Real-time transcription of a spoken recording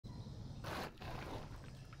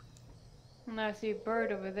And I see a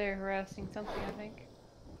bird over there harassing something, I think.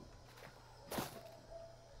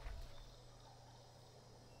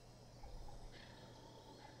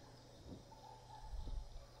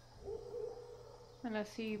 And I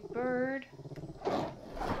see a bird.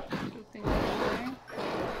 Something over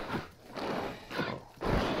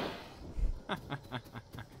there.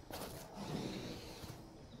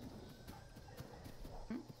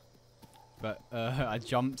 But I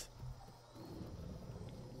jumped.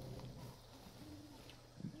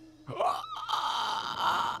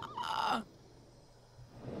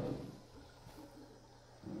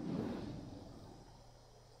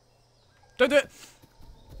 Don't do it!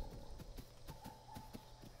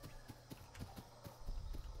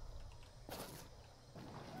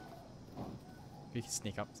 We can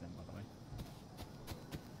sneak up to them, by the way.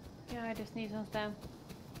 Yeah, I just need some stamp.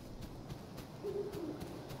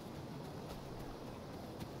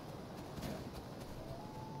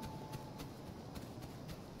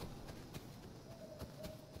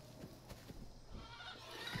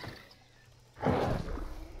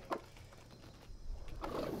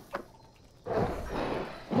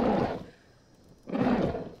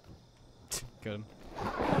 Got him.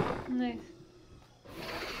 Nice.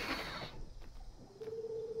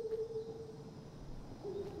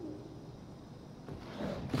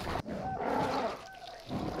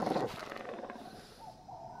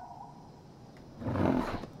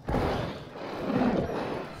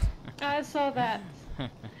 I saw that. I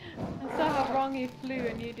saw how wrong he flew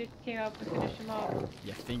and you just came up and finished him off.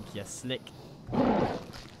 You think you're slick?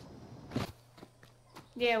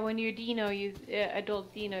 Yeah, when you're Dino, you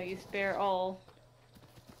adult Dino, you spare all.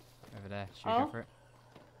 Over there. Should we go for it?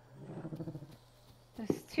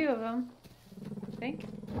 There's two of them, I think.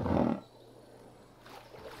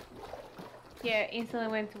 Yeah, instantly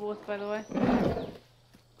went to water, by the way.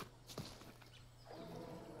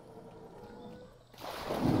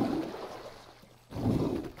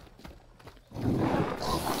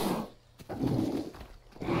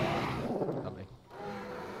 Lovely.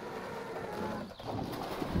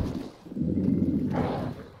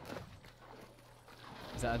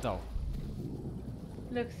 Is that a doll?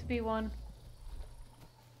 Looks to be one.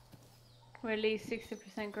 We're at least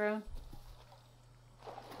 60% grown.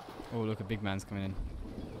 Oh, look, a big man's coming in.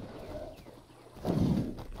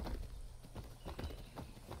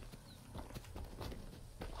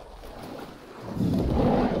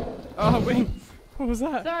 Oh, wing! What was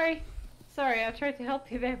that? Sorry! Sorry, I tried to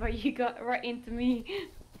help you there, but you got right into me.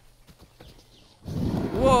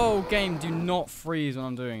 Whoa, game, do not freeze when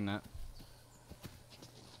I'm doing that.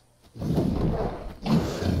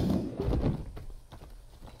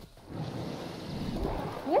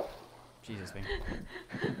 Jesus, Wing.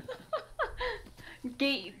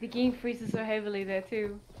 The game freezes so heavily there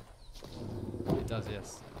too. It does,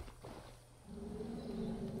 yes.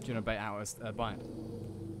 Do you want to bait out a bite?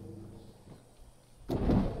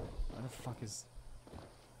 Where the fuck is...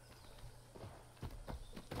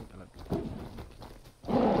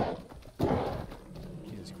 Oh,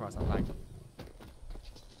 Jesus Christ, I'm lagged.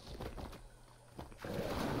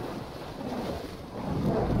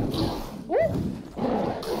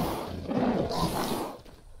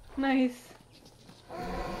 Nice.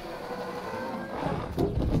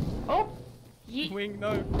 Oh! Yeet. Wing,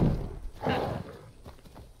 no!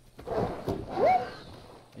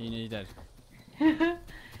 Are you nearly dead?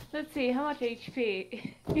 Let's see, how much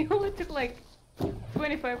HP? You only took like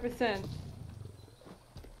 25%.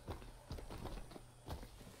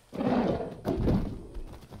 I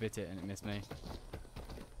bit it and it missed me.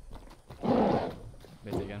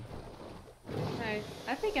 Bit it again. Nice.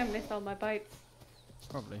 I think I missed all my bites.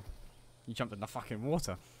 Probably. You jumped in the fucking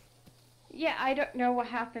water. Yeah, I don't know what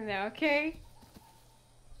happened there, okay?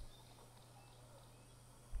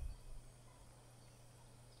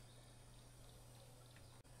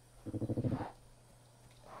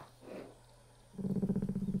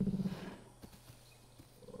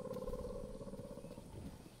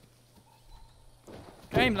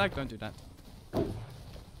 Game lag, don't do that.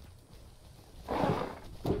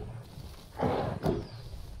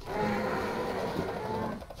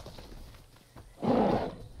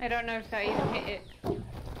 I don't know if I even hit it.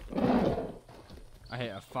 I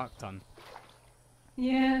hit a fuck ton.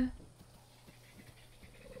 Yeah.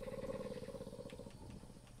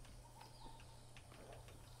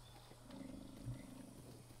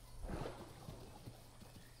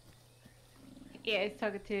 Yeah, it's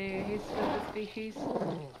talking to his other species.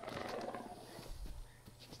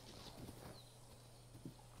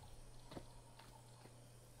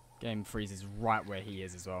 Game freezes right where he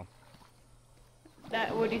is as well.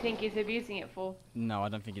 What do you think he's abusing it for? No, I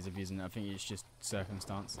don't think he's abusing it. I think it's just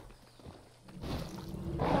circumstance.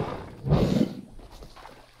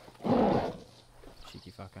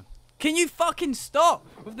 Cheeky fucker. Can you fucking stop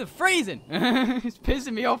with the freezing? It's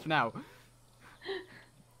pissing me off now.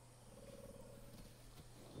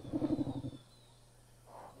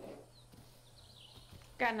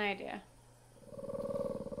 Got an idea.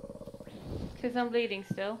 Cause I'm bleeding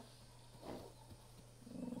still.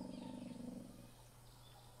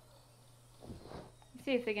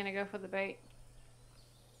 See if they're gonna go for the bait.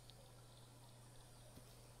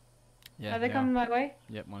 Yeah, Are they coming my way?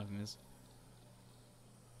 Yep, one of them is.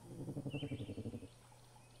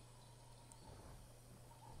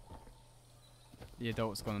 The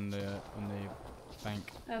adult's gone on the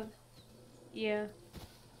bank. Oh, yeah.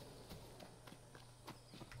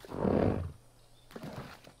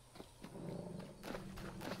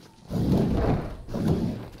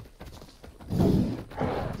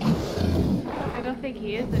 I don't think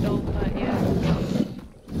he is adult, but yeah.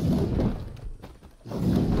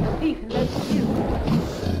 Ethan, that's you.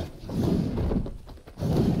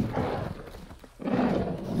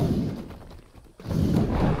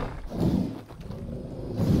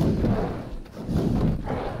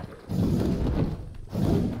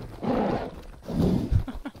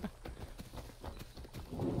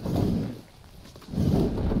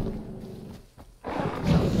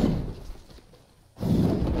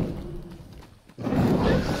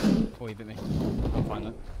 Oh, he bit me. I'm fine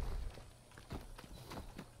though.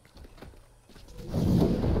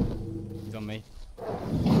 He's on me.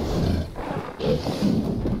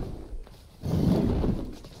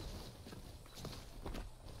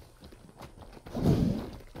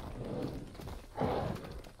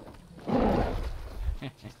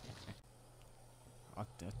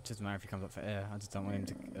 It doesn't matter if he comes up for air. I just don't want him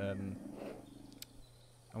to.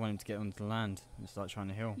 I want him to get onto the land and start trying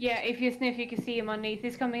to heal. Yeah, if you sniff, you can see him underneath.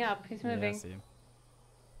 He's coming up. He's moving. Yeah, I see him.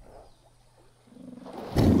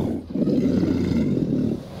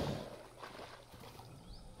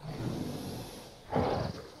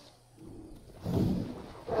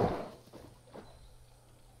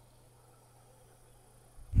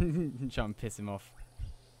 Try and piss him off.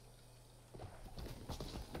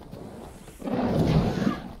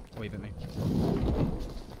 Oh, he bit me.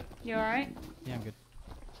 You alright? Yeah, I'm good.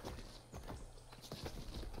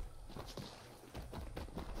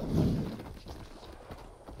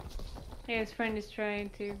 Yeah, his friend is trying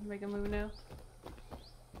to make a move now.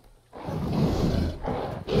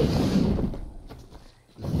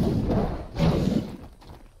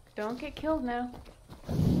 Don't get killed now.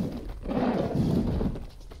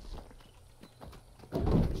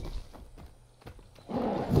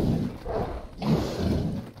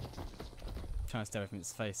 Trying to stay away from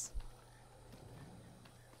its face.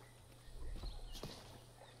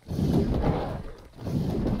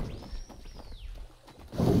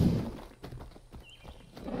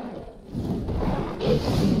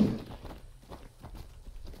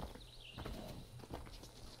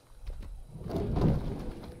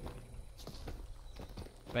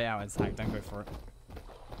 Bait out his hack, don't go for it.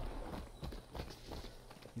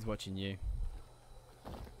 He's watching you.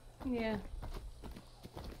 Yeah.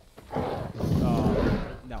 Oh,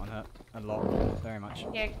 that one hurt a lot, very much.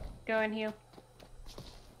 Yeah, go and heal.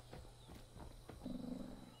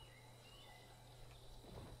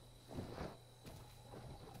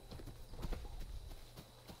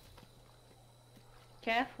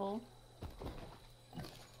 Careful.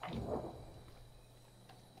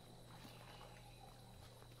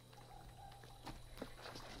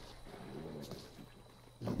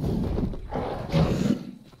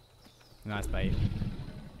 Nice bait.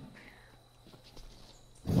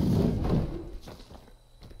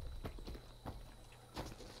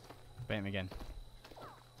 Bait him again.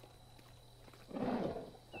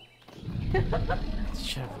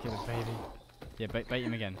 Shut up, get the baby. Yeah, bait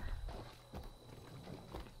him again.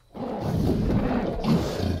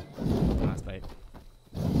 Nice bait.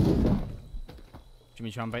 Do you want me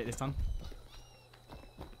to try and bait this time?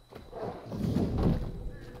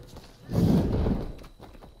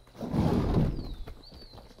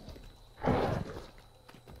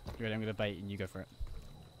 You ready? I'm gonna bait and you go for it.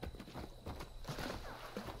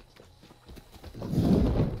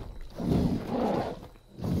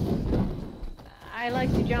 I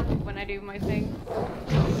like to jump when I do my thing.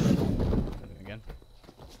 Again.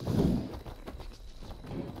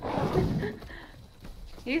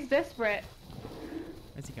 He's desperate.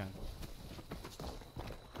 Where's he going?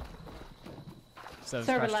 Server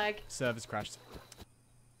Server crashed. lag. Server's crashed.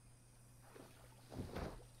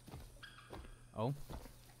 Oh.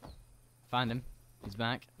 Find him. He's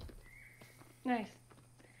back. Nice.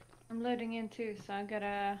 I'm loading in too, so I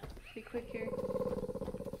gotta be quick here.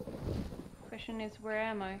 Question is, where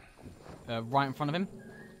am I? Right in front of him.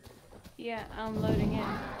 Yeah, I'm loading in.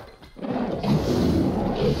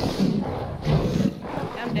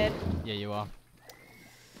 I'm dead. Yeah, you are.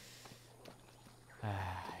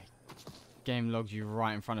 Game logged you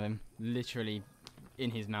right in front of him. Literally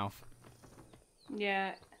in his mouth.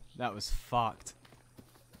 Yeah. That was fucked.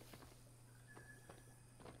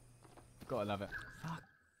 Gotta love it. Fuck.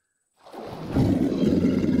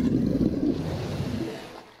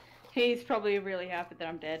 He's probably really happy that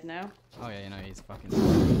I'm dead now. Oh yeah, you know, he's fucking... Be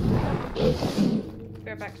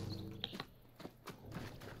right back.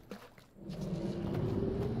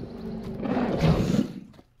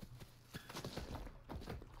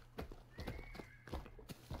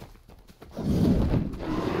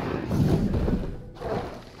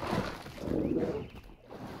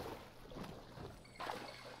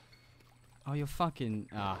 Oh, you're fucking...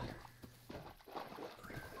 Ah.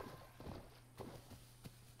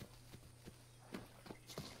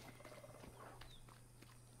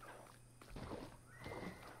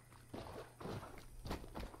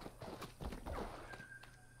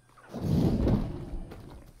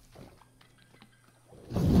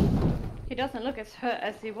 He doesn't look as hurt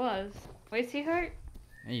as he was. Is he hurt?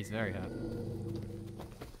 He's very hurt.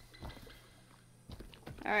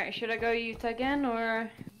 Alright, should I go Utah again, or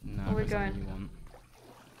No, where we go somewhere going? you want.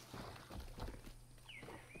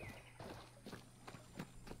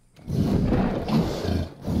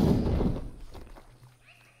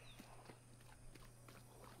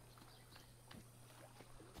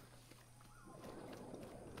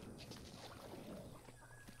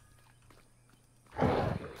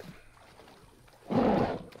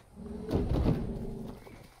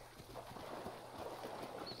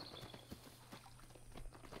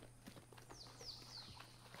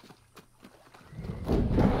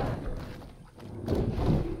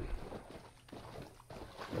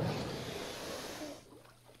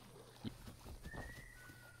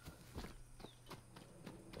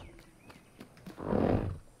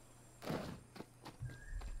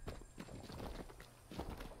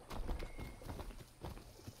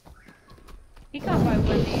 He can't buy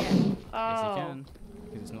one yet. Yes, Oh. he can.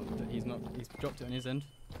 Because it's not, he's dropped it on his end.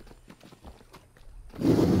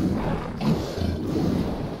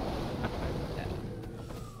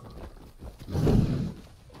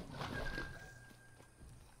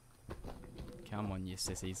 Come on, you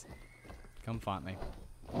sissies. Come fight me.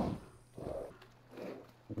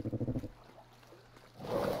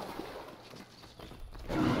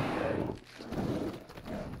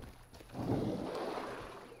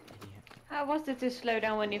 How was it to slow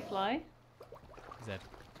down when you fly? Z.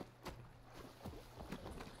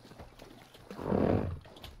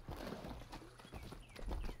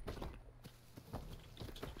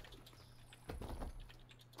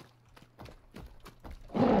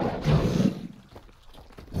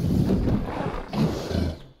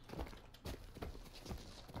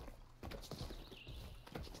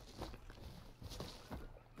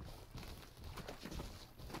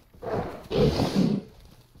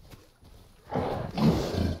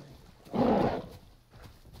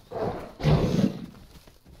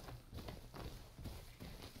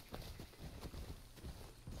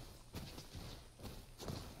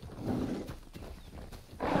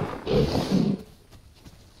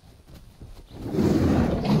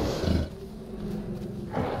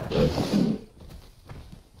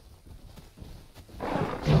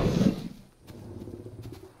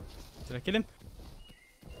 Did I kill him?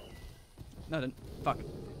 No, I didn't. Fuck.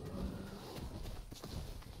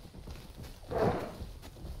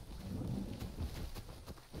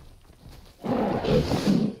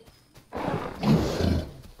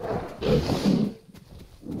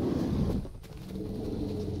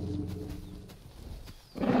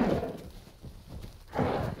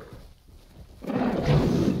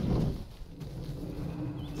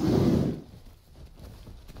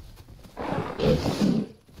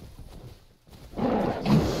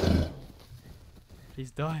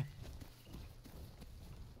 Please die.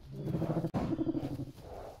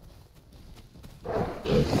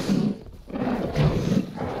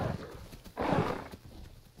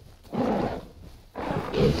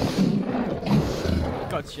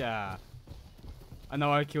 Gotcha. I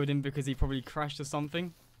know I killed him because he probably crashed or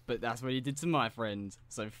something, but that's what he did to my friend.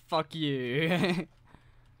 So fuck you.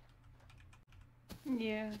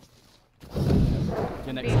 Yeah.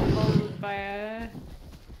 You're next. Being followed by a...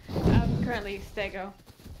 I'm currently Stego.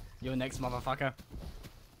 You're next, motherfucker.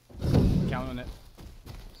 Count on it.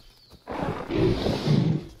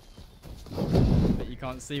 But you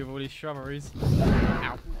can't see with all these shrubberies.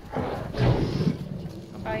 Ow.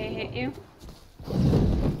 Oh, he hit you?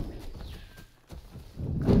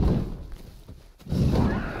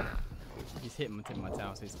 hit him on the tip of my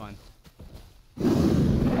tail, so he's fine.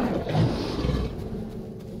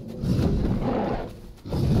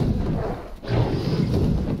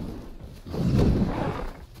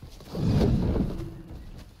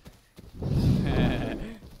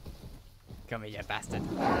 Come here, you bastard.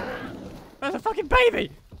 That's a fucking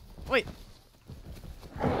baby! Wait.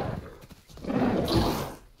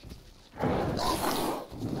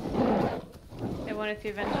 They wanted to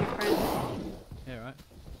avenge your friend. Yeah, right.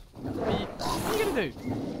 What are you gonna do?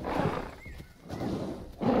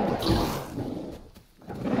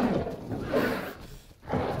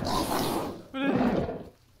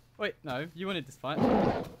 Wait, no, you wanted this fight.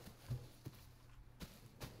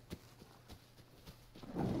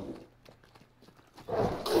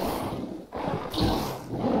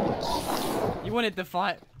 You wanted the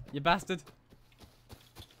fight, you bastard.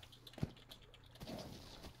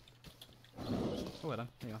 Oh, well done.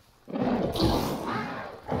 There you are.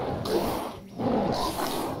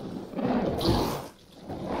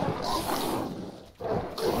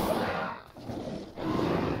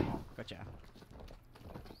 Gotcha.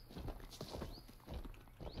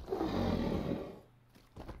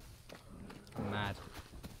 I'm mad.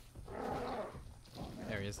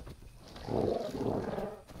 There he is.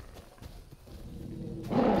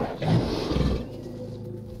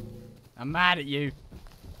 I'm mad at you.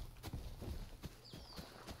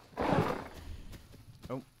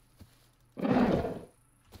 Oh.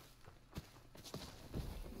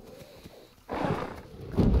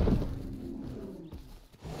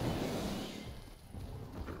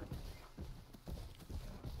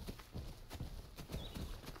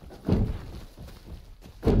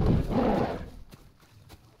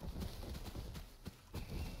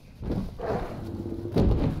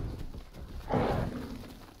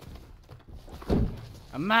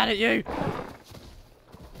 I'm mad at you.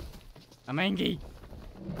 I'm angry.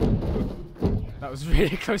 That was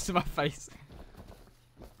really close to my face.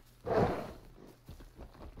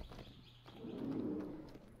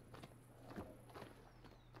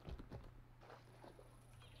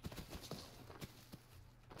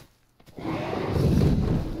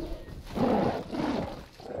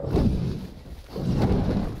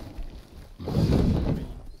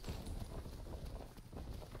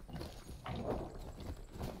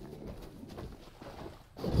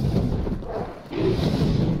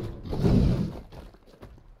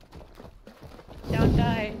 Don't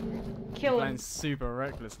die. Kill him. Playing super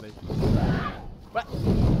recklessly. What?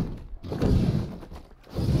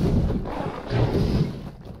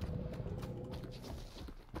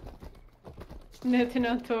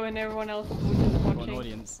 Netinato and everyone else was just What an watching.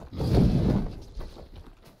 audience.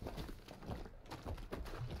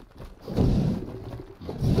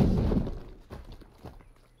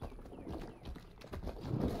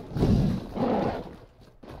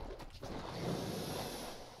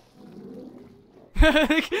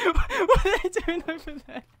 What are they doing over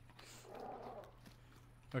there?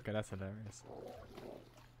 Okay, that's hilarious.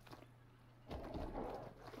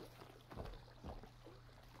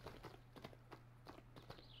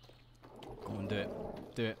 Go on, do it.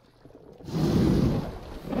 Do it.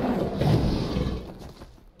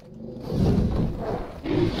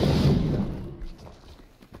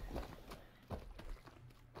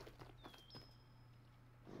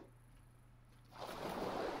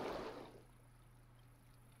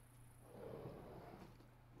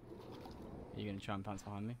 Are you gonna try and pounce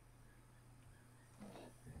behind me?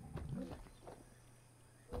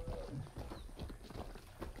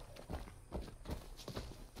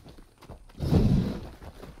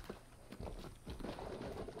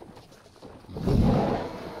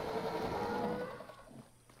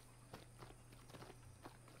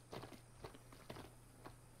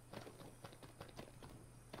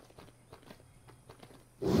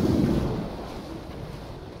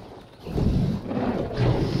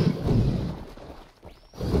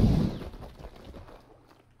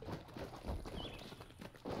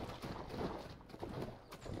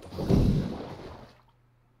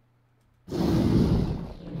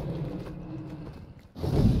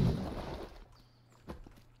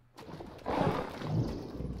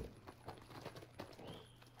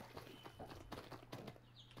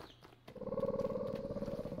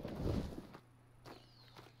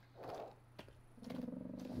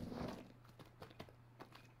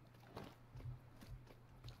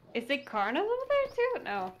 Is the Karnas over there too?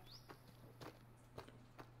 No.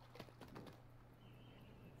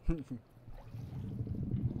 Don't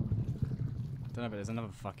know, but there's another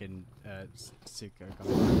fucking Suko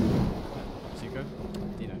coming. Suko?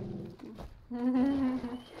 Dino.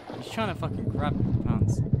 He's trying to fucking grab the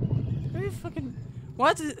pants. Who fucking...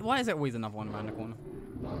 Why is it always another one around the corner?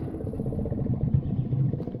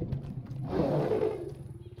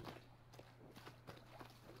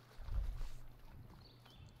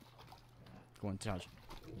 charge.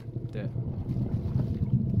 Do it.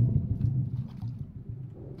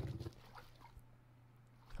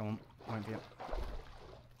 Come on, won't be up.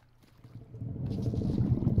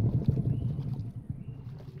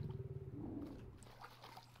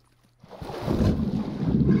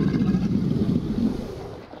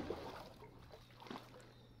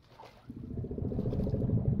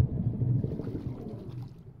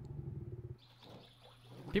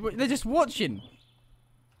 People, they're just watching.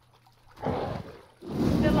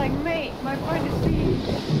 They're like, mate, my point is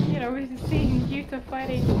seeing, you know, we're seeing you two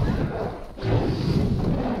fighting.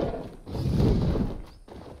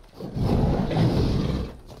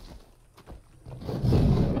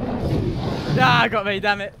 Ah, got me,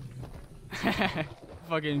 damn it.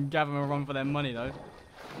 Fucking gave them a run for their money though.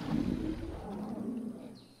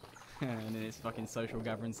 And then it's fucking social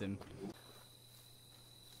gathering sim.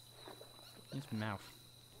 His mouth.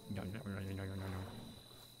 No.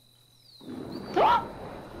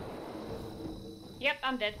 Yep,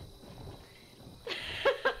 I'm dead.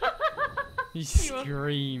 He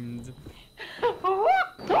screamed. What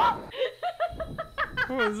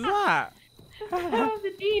was that? That was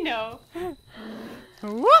a dino.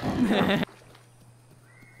 What?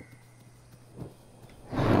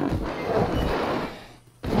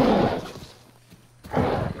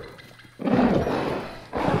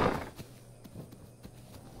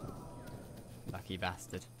 Lucky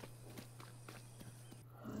bastard.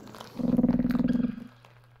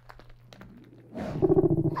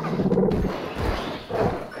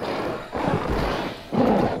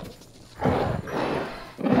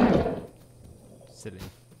 Silly.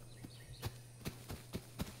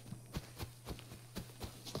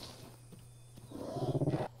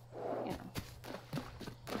 Yeah.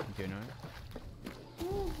 You know?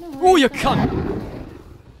 No Oh, you worries. cunt!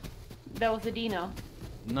 That was a dino.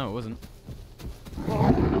 No, it wasn't.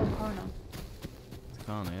 Oh, Carno. It's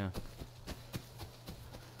Kana, yeah.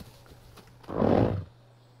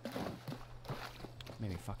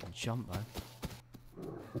 Maybe fucking jump though.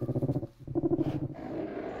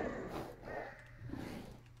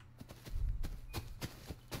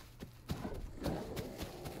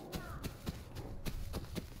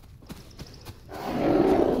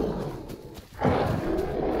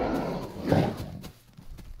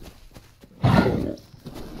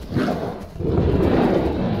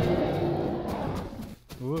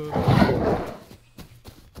 Whoa.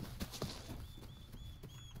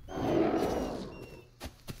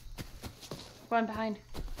 One behind.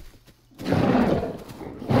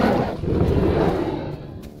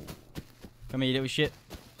 Come here, you little shit.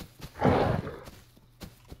 Go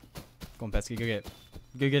on, Pesky, go get it.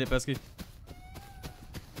 Go get it, Pesky.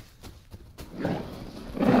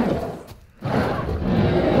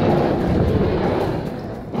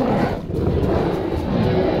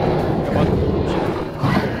 Come on.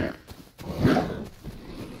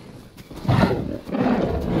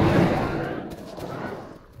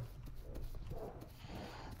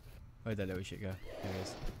 Where'd that little shit go? There he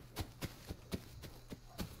is.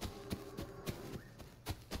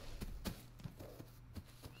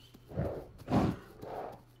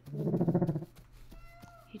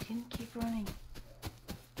 He didn't keep running.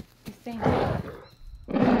 He's staying.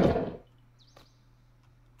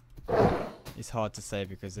 It's hard to say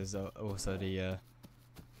because there's also the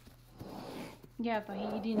Yeah, but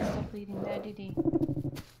he didn't stop bleeding there, did he?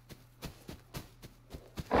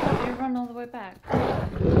 Did he run all the way back?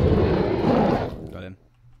 got him.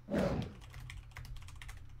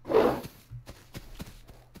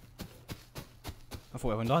 I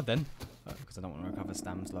thought everyone died then. Because I don't want to recover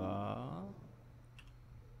Stamsler.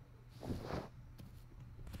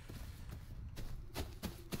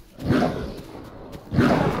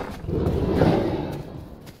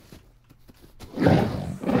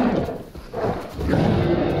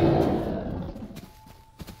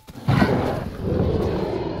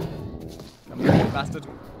 Come here, you bastard.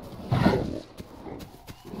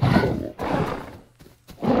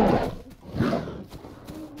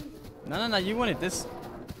 No, you wanted this.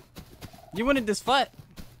 You wanted this fight.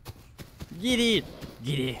 Get it.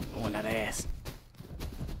 Get it on that ass.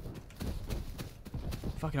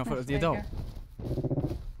 Fucking, I thought it was the adult.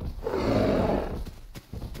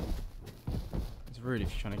 It's rude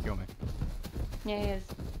if you're trying to kill me. Yeah, he is.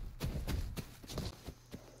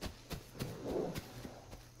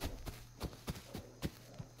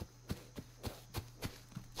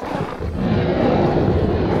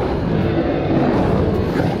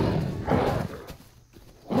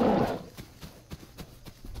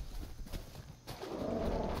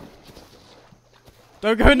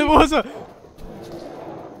 Don't go in the water!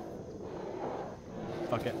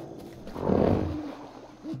 Fuck it.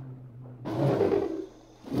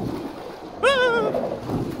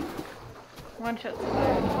 One shot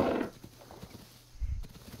survived.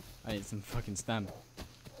 I need some fucking stamp.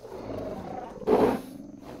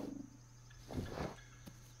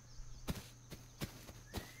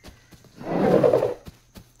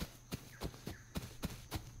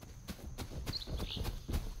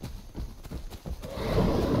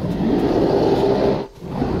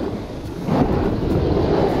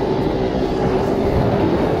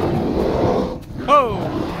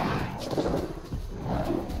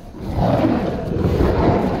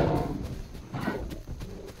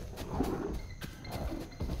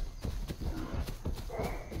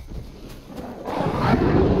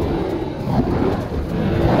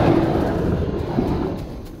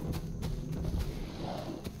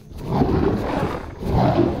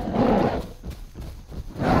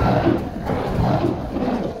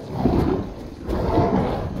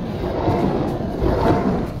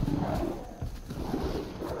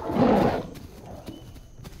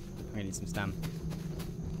 Some stamp.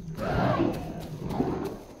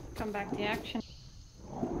 Come back to action.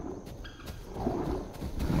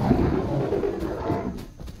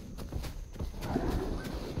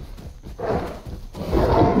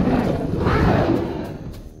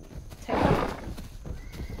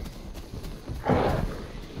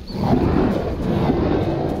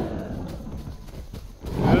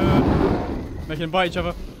 Making them bite each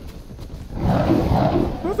other.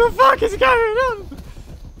 What the fuck is going on?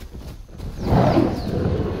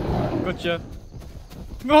 Gotcha.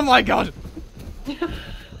 Oh my god!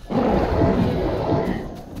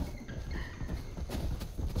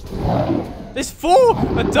 There's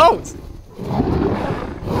 4 adults!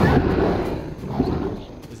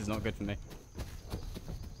 This is not good for me.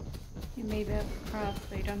 You may be able to cross,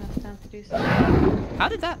 but you don't have time to do so. How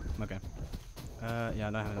did that? Okay. Yeah,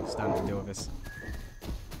 I don't have enough stamina to deal with this.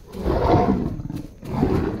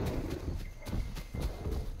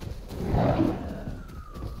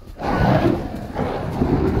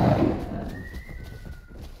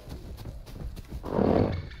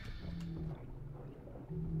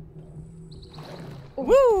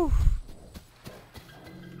 Woo!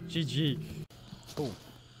 GG. Oh.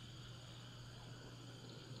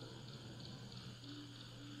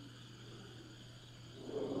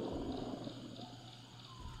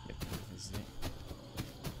 Yep, this is it.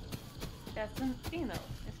 That's a female,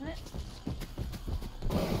 isn't it?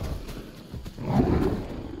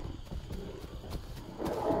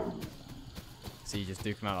 So you just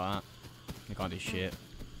duke them out like that. You can't do shit.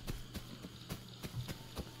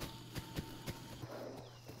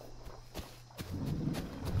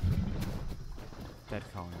 Dead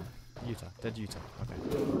Colin. Utah. Dead Utah. Okay.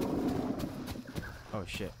 Oh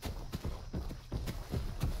shit.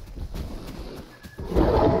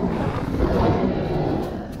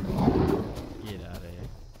 Get out of here.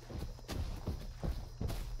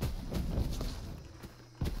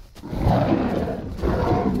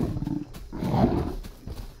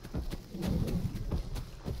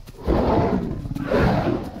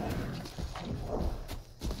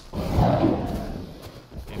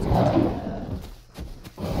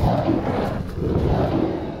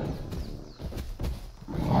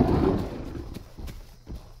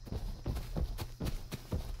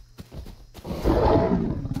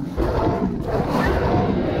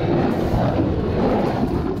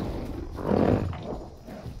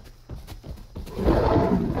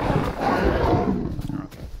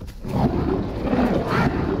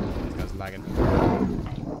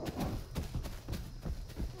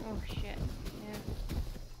 Oh shit, yeah.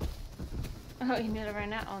 Oh, you nearly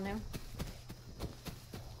ran out on him.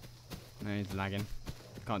 No, he's lagging.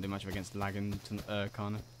 Can't do much against lagging to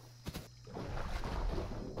Kana.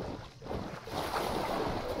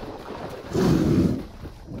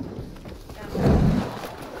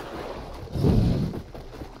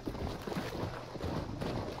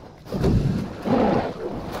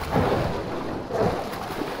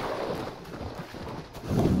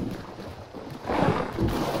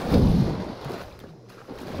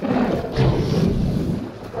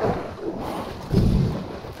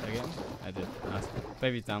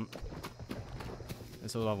 Baby's down.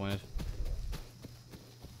 That's all I wanted.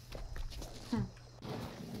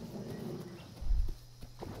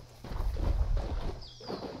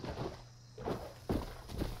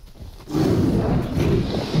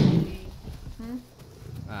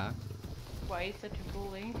 Why are you such a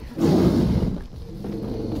bully?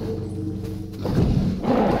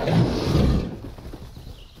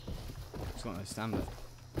 Just got no stamina.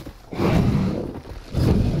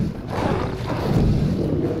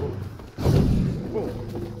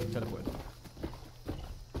 Teleport.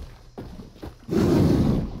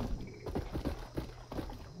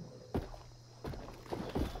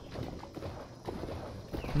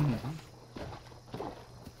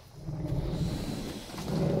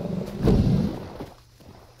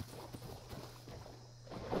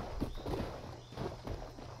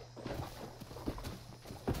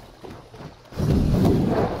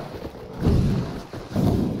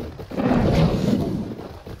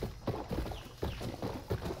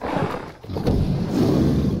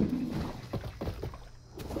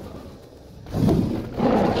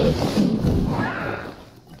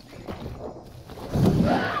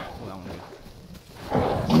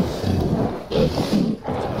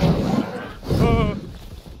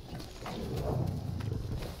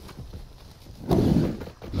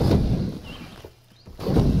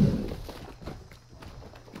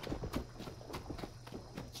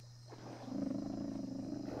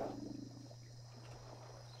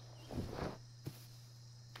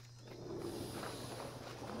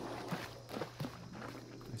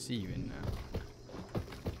 See you in now.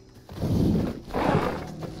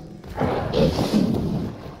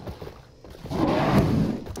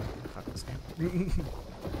 Fuck this game.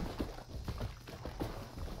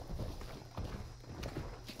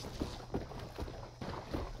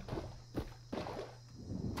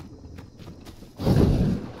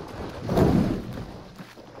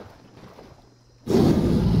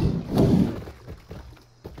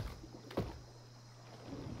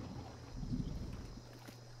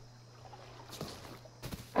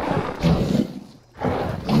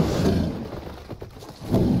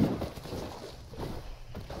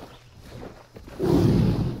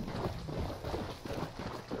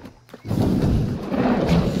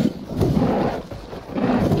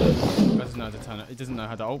 It doesn't know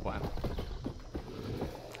how to ult button.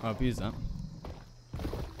 I'll abuse that.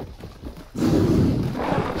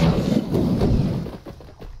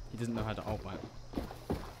 He doesn't know how to ult button.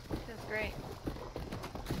 That's great.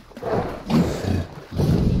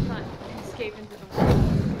 You can't escape into the wall.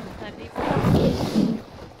 That deep.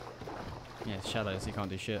 Yeah, it's shadows, he can't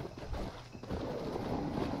do shit.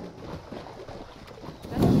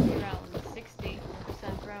 That must be around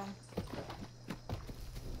 60% round.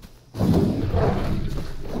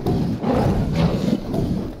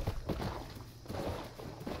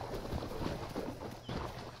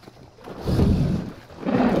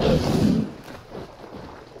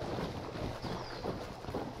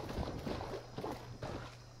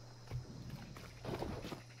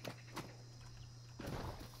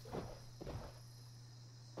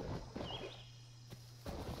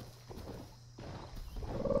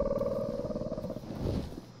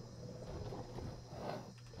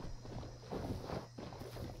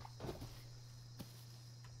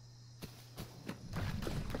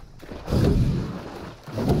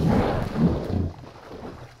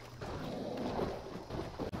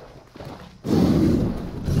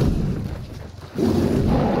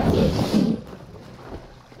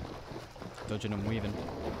 Dodging and weaving.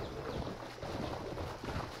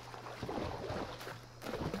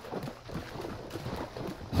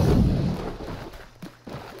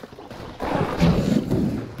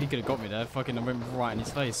 He could have got me there, fucking I went right in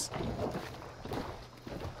his face.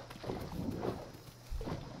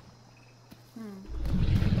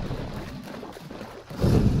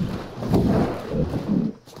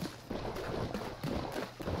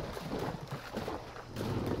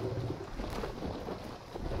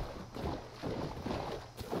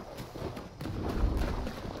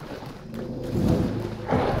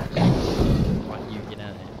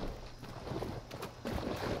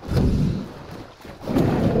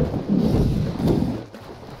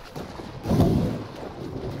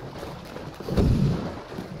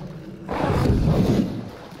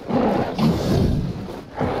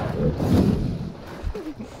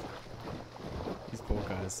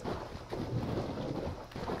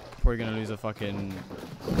 Probably gonna lose a fucking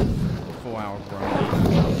 4-hour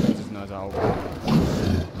run. He just knows how.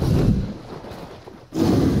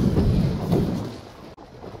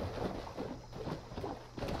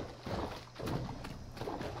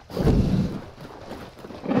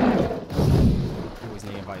 Always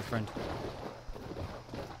need to invite his friend.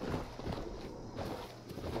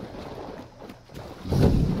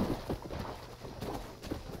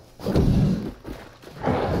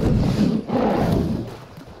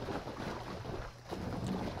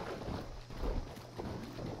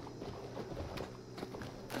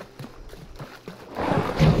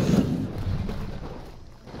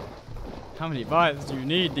 How many bites do you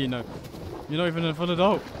need, Dino? You're not even a full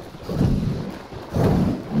adult.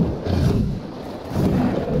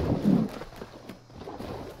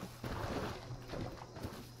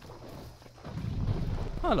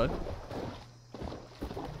 Hello.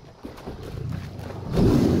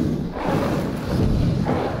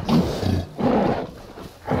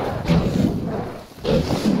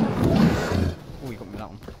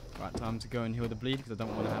 go and heal the bleed because I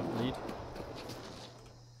don't want to have bleed.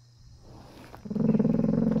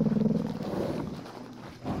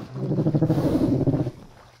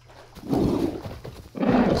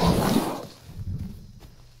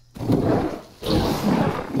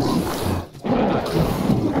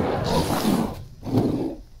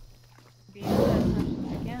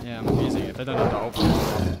 Yeah, I'm using it. They don't have the ult.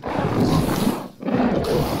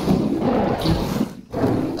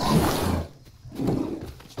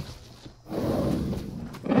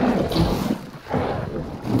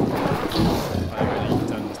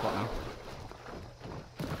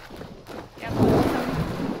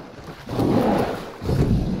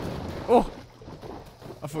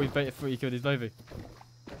 I thought he killed his baby.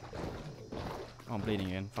 Oh, I'm bleeding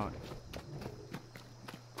again. Fuck.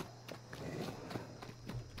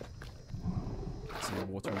 Some more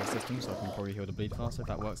water in the system, so I can probably heal the bleed faster if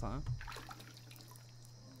that works like that.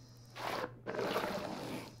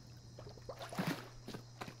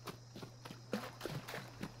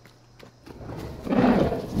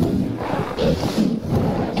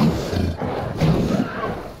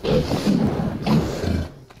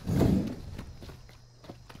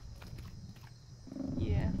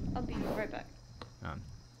 I'll be right back.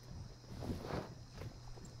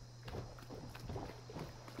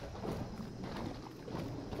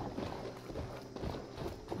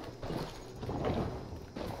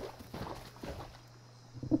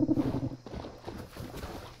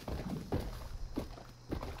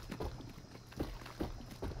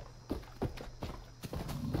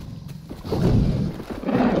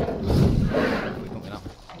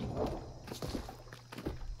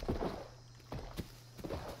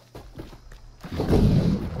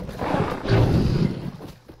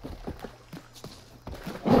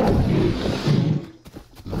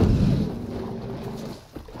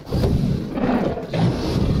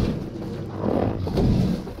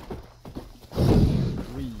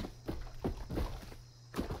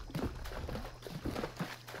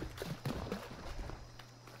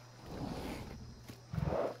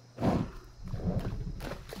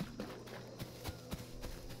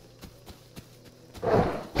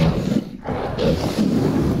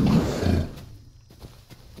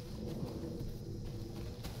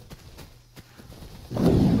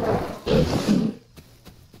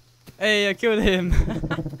 Hey, I killed him!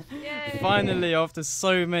 Yay. Finally, after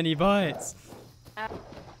so many bites!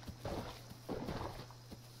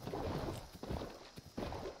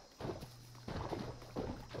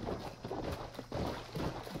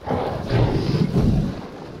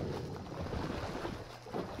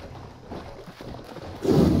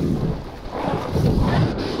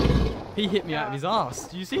 He hit me out of his ass.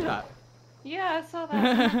 Do you see that? Yeah, I saw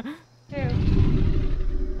that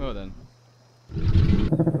too. Well then.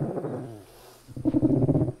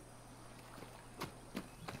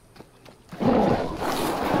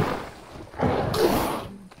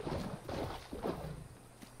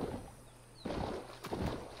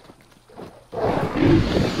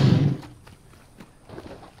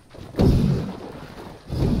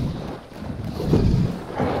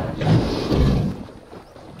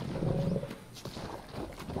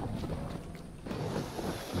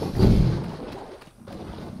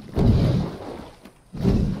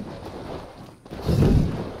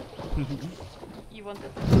 You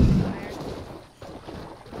wanted to be tired.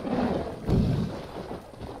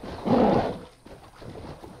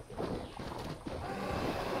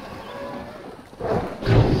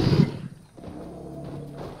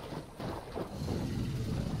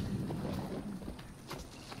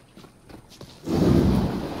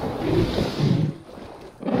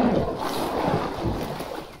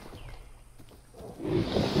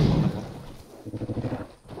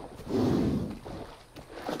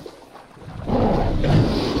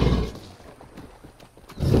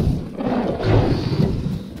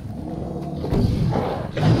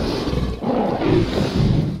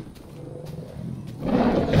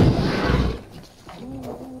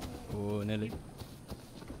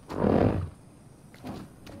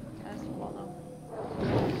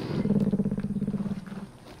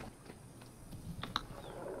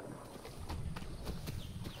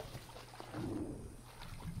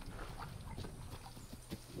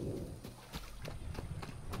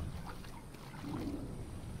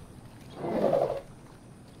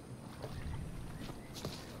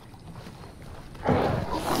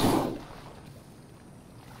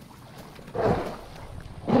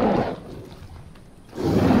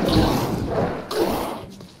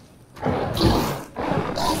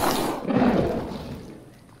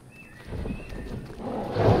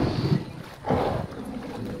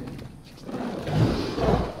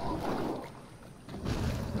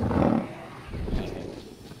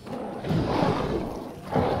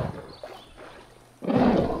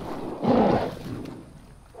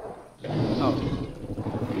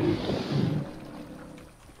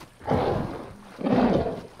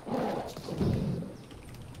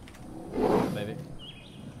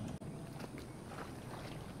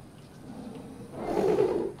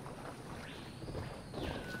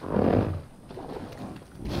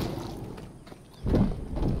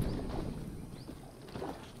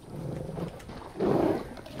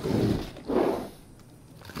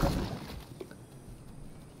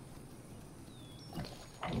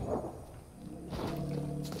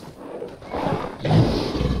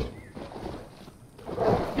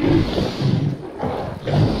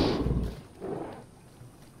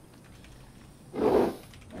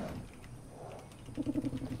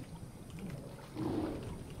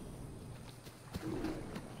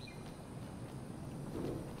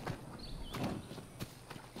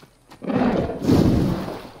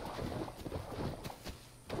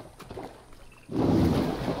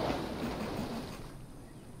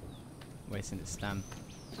 wasting its stem.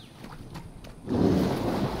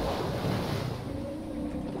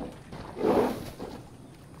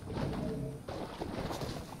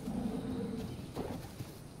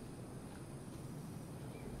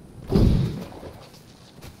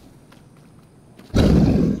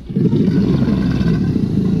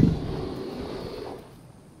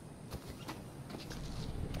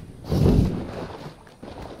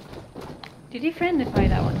 Did you friendify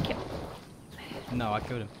that one? No, I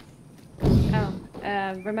killed him.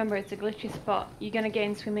 Oh, remember it's a glitchy spot. You're gonna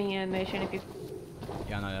gain swimming animation if you...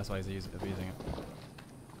 Yeah, I know, that's why he's abusing it.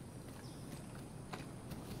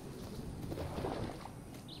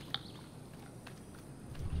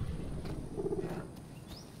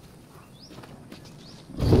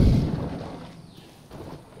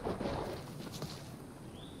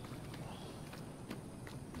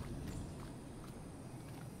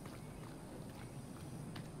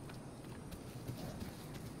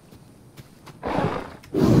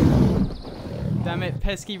 Damn it,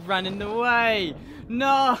 Pesky ran in the way!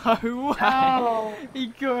 No way! Oh. He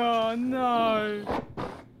got, no!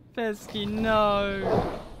 Pesky,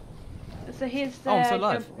 no! So he's Oh, I'm still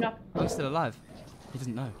alive. jumping up. I'm still alive. He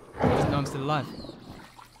doesn't know. He doesn't know I'm still alive.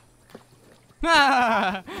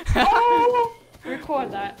 Ah! Oh!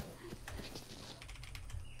 Record that.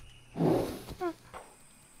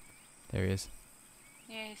 There he is.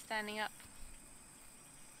 Yeah, he's standing up.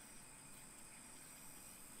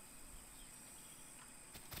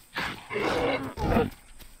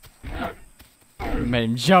 Made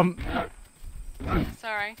him jump.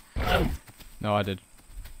 Sorry. No, I did.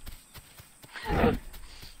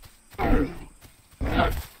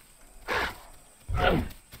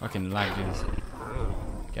 Fucking lag, Jesus.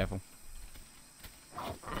 Careful.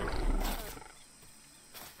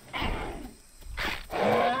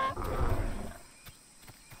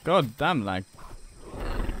 God damn lag.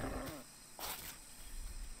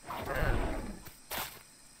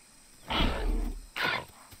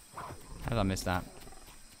 How did I miss that?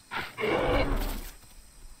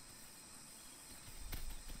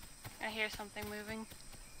 I hear something moving.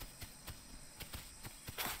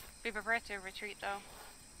 Be prepared to retreat though.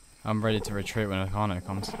 I'm ready to retreat when Arcano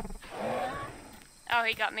comes. Oh,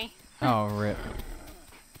 he got me. Oh, rip.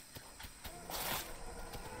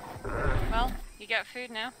 Well, you got food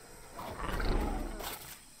now.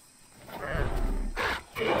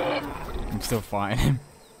 I'm still fighting him.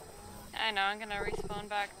 I know, I'm gonna respawn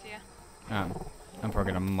back to you. I'm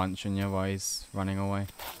probably gonna munch on you while he's running away.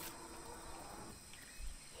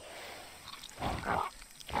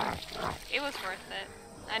 It was worth it.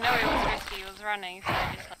 I know it was risky, he was running, so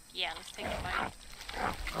I just like, yeah, let's take the fight.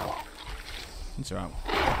 It's alright.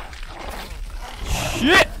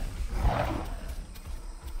 Shit!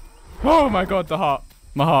 Oh my god, the heart.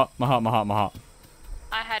 My heart, my heart, my heart, my heart.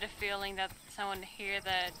 I had a feeling that someone hear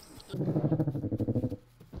that.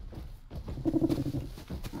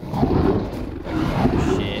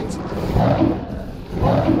 Shit.